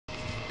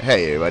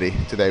Hey everybody,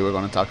 today we're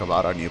going to talk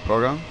about our new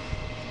program.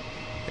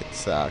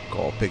 It's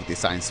called Pic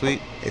Design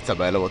Suite. It's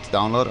available to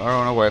download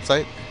on our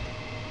website.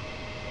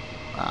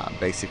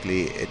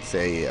 Basically, it's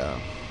a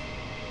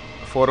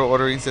photo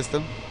ordering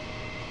system.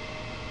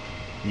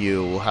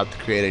 You will have to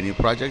create a new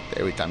project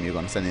every time you're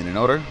going to send in an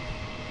order.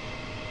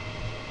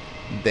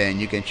 Then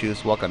you can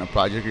choose what kind of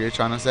project you're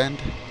trying to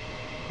send.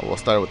 We'll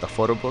start with the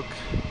photo book.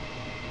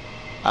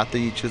 After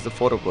you choose the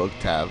photo book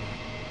tab,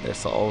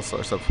 there's all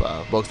sorts of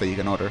books that you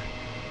can order.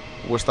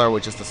 We'll start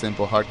with just a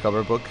simple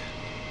hardcover book.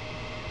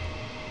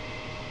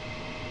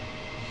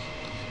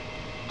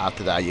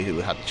 After that, you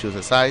will have to choose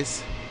a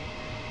size.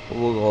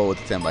 We'll go with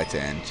the 10 by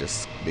 10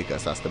 just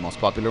because that's the most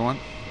popular one.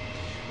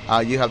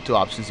 You have two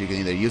options. You can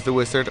either use the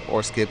wizard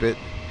or skip it.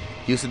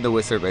 Using the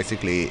wizard,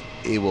 basically,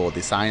 it will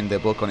design the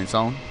book on its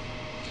own.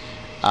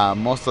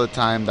 Most of the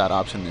time, that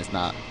option is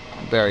not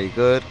very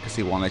good because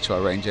it won't let you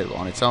arrange it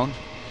on its own.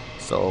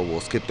 So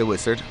we'll skip the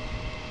wizard.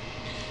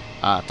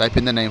 Type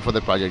in the name for the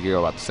project you're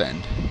about to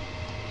send.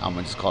 I'm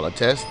going to just call it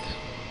test.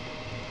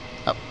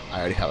 Oh, I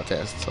already have a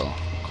test, so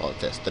I'll call it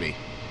test 3.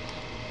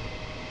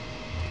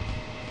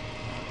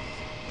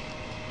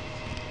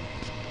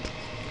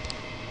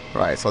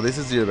 Right, so this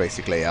is your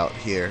basic layout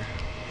here.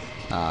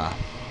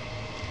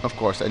 Of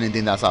course,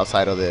 anything that's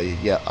outside of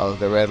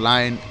the red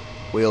line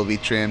will be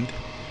trimmed.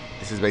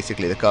 This is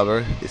basically the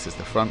cover. This is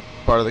the front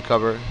part of the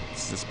cover.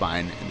 This is the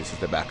spine, and this is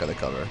the back of the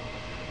cover.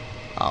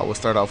 We'll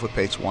start off with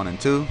page 1 and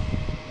 2.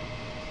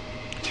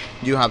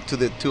 You have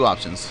two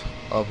options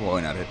of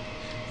going at it.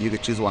 You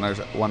could choose one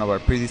of our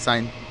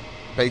pre-designed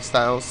page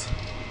styles,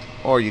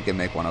 or you can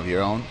make one of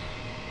your own.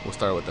 We'll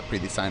start with the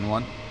pre-designed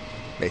one.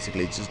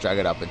 Basically, just drag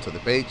it up into the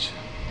page.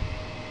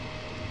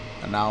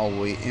 And now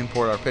we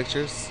import our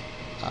pictures.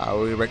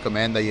 We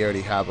recommend that you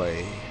already have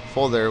a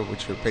folder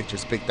with your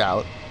pictures picked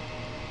out.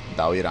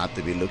 That way you don't have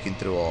to be looking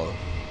through all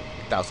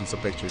thousands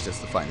of pictures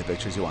just to find the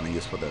pictures you want to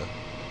use for the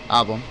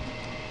album.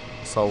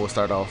 So we'll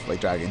start off by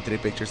dragging 3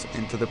 pictures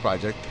into the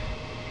project.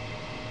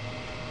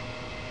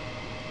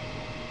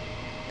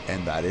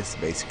 And that is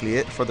basically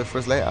it for the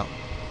first layout.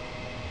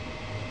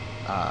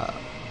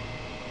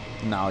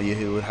 Now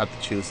you will have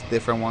to choose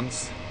different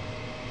ones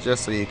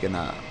just so you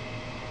can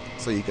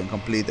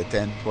complete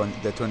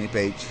the 20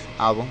 page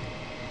album.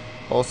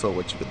 Also,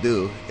 what you could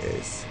do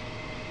is,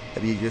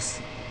 if you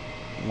just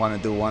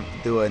want to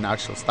do an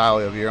actual style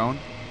of your own,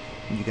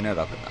 you can add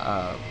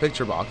a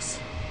picture box,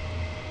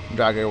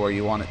 drag it where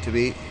you want it to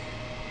be.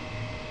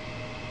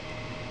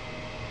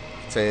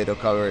 Say it'll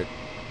cover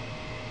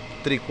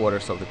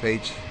 3/4 of the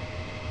page.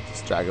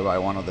 Just drag it by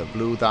one of the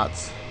blue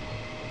dots.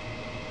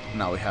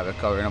 Now we have it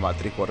covering about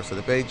 3/4 of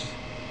the page.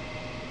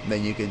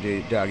 Then you can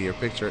drag your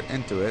picture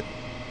into it,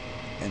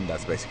 and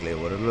that's basically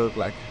what it'll look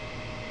like.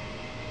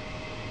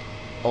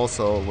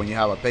 Also, when you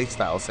have a page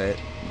style set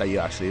that you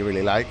actually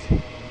really like,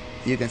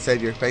 you can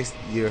save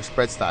your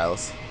spread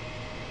styles.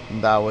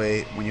 And that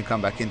way, when you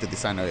come back in to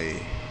design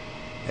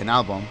an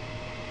album,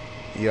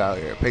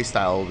 your page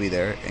style will be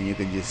there, and you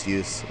can just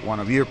use one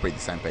of your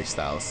pre-designed page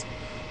styles.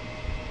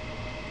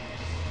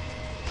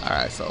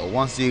 Alright, so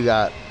once you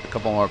got a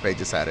couple more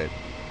pages added,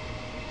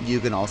 you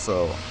can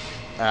also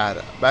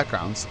add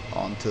backgrounds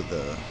onto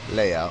the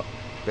layout.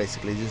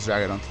 Basically, just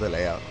drag it onto the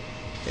layout.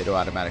 It'll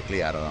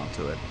automatically add it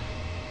onto it.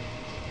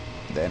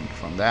 Then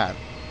from that,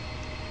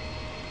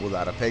 we'll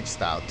add a page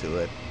style to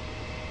it.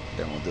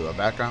 Then we'll do a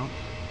background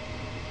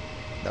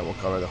that will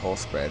cover the whole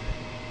spread.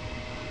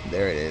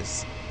 There it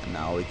is. And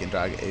now we can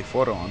drag a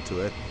photo onto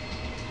it.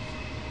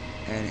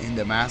 And in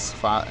the mask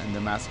file, in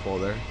the mask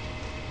folder,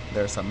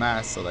 there's a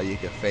mask so that you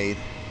can fade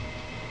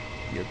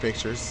your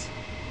pictures.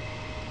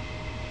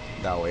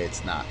 That way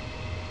it's not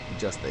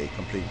just a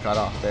complete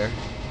cutoff there.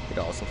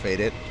 It'll also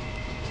fade it.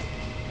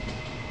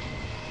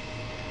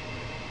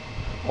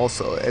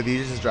 Also, if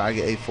you just drag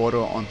a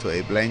photo onto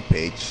a blank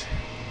page,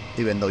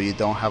 even though you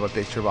don't have a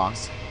picture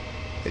box,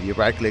 if you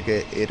right click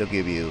it, it'll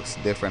give you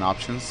different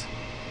options.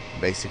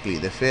 Basically,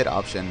 the fit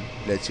option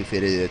lets you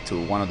fit it to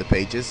one of the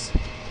pages,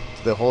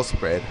 to the whole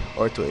spread,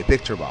 or to a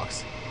picture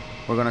box.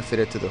 We're gonna fit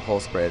it to the whole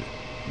spread.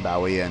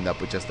 That way you end up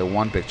with just the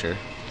one picture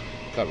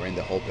covering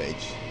the whole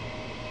page.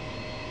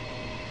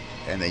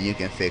 And then you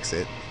can fix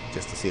it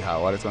just to see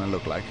what it's gonna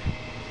look like.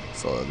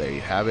 So there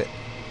you have it.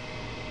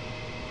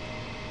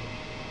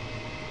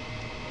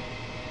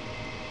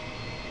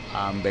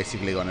 I'm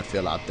basically going to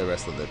fill out the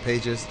rest of the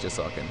pages just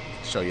so I can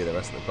show you the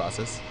rest of the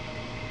process.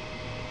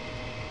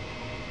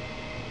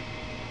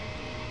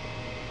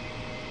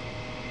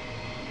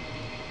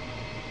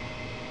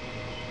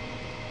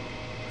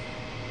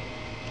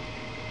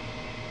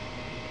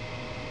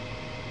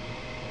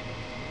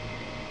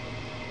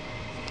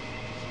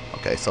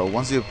 Okay, so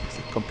once you've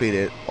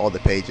completed all the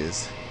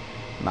pages,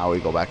 now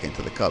we go back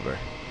into the cover.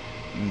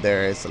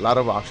 There is a lot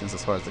of options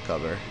as far as the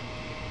cover.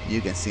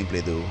 You can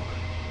simply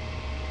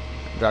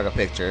drag a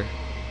picture.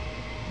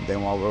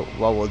 Then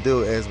what we'll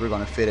do is we're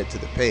going to fit it to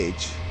the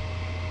page.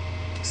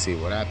 See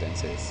what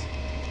happens is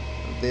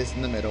this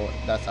in the middle,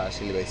 that's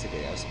actually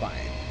basically our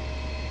spine.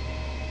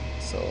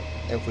 So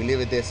if we leave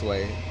it this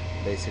way,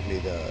 basically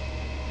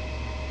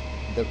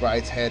the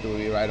bride's head will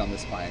be right on the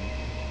spine.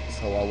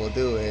 So what we'll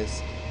do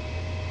is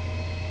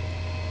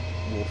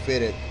we'll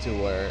fit it to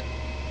where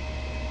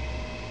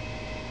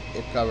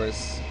it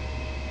covers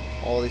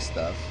all this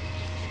stuff.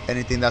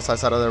 Anything that's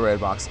outside of the red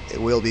box, it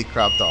will be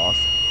cropped off.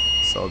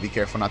 So be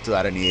careful not to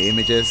add any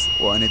images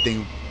or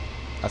anything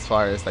as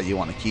far as that you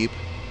want to keep.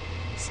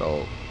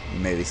 So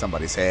maybe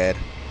somebody's head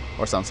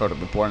or some sort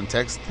of important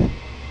text.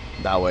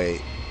 That way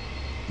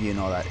you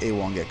know that it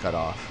won't get cut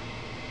off.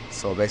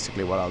 So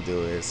basically what I'll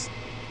do is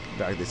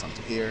drag this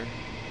onto here.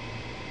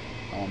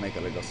 I want to make it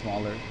a little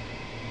smaller.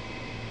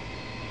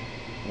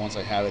 Once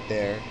I have it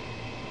there,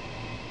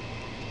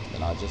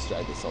 then I'll just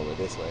drag this over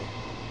this way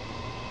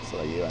so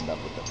that you end up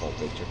with the whole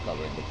picture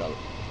covering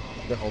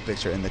the whole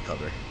picture in the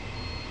cover.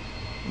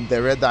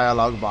 The red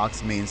dialog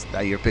box means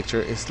that your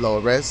picture is low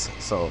res,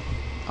 so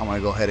I'm going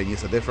to go ahead and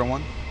use a different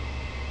one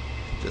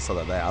just so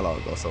the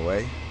dialog goes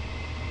away.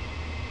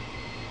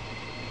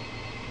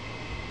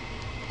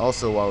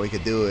 Also, what we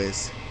could do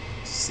is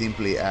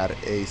simply add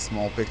a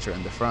small picture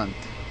in the front,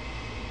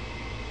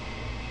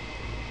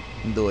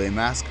 do a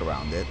mask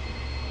around it,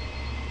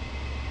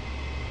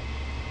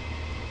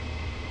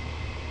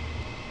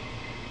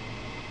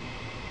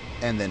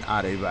 and then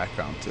add a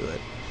background to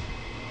it.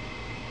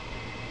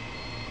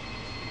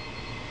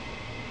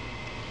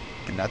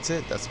 And that's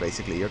it. That's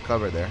basically your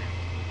cover there.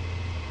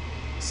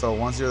 So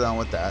once you're done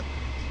with that,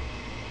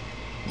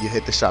 you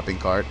hit the shopping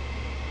cart.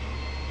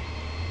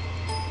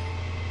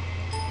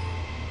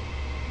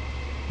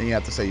 Then you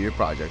have to save your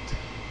project.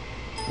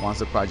 Once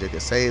the project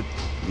is saved,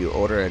 you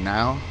order it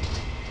now.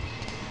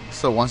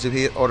 So once you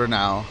hit order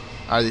now,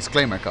 our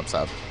disclaimer comes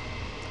up.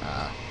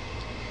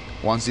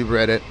 Once you've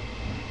read it,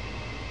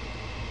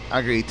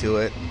 agree to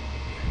it,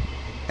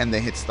 and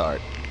then hit start.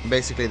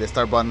 Basically, the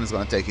start button is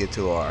going to take you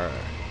to our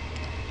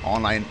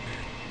online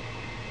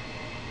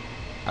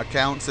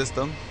account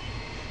system.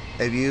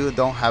 If you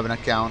don't have an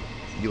account,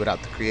 you would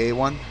have to create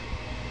one.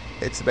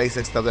 It's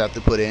basic stuff that you have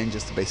to put in,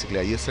 just basically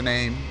a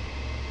username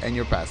and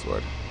your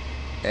password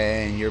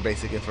and your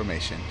basic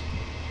information.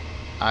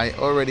 I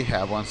already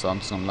have one, so I'm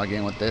just going to log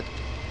in with it.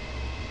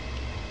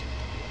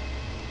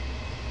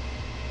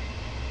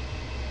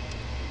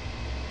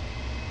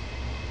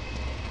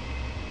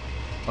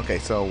 Okay,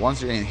 so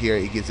once you're in here,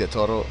 it gives you a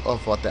total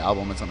of what the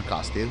album is going to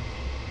cost you.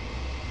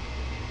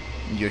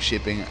 Your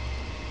shipping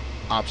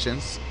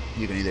options,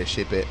 you can either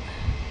ship it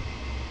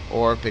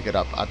or pick it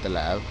up at the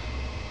lab.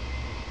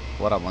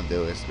 What I'm going to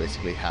do is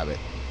basically have it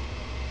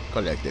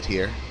collected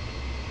here.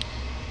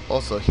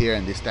 Also here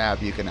in this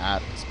tab, you can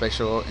add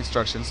special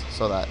instructions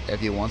so that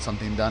if you want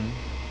something done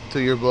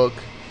to your book,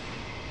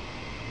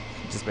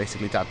 just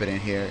basically tap it in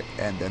here,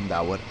 and then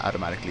that would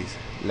automatically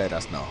let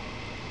us know.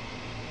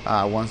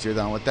 Once you're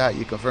done with that,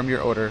 you confirm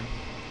your order.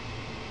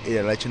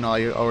 It'll let you know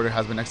your order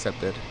has been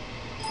accepted.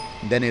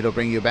 Then it'll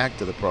bring you back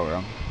to the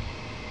program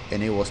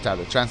and it will start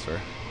the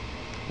transfer.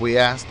 We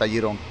ask that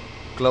you don't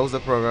close the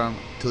program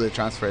till the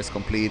transfer is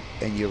complete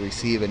and you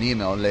receive an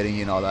email letting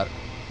you know that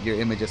your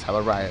images have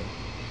arrived.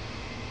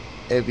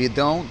 If you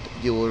don't,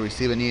 you will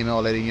receive an email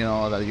letting you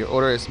know that your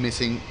order is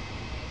missing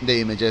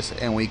the images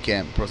and we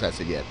can't process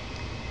it yet.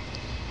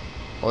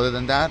 Other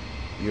than that,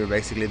 you're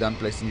basically done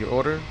placing your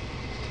order.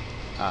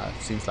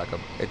 Seems like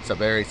it's a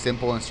very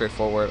simple and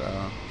straightforward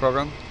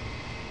program.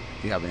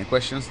 If you have any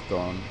questions,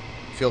 don't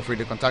feel free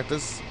to contact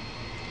us.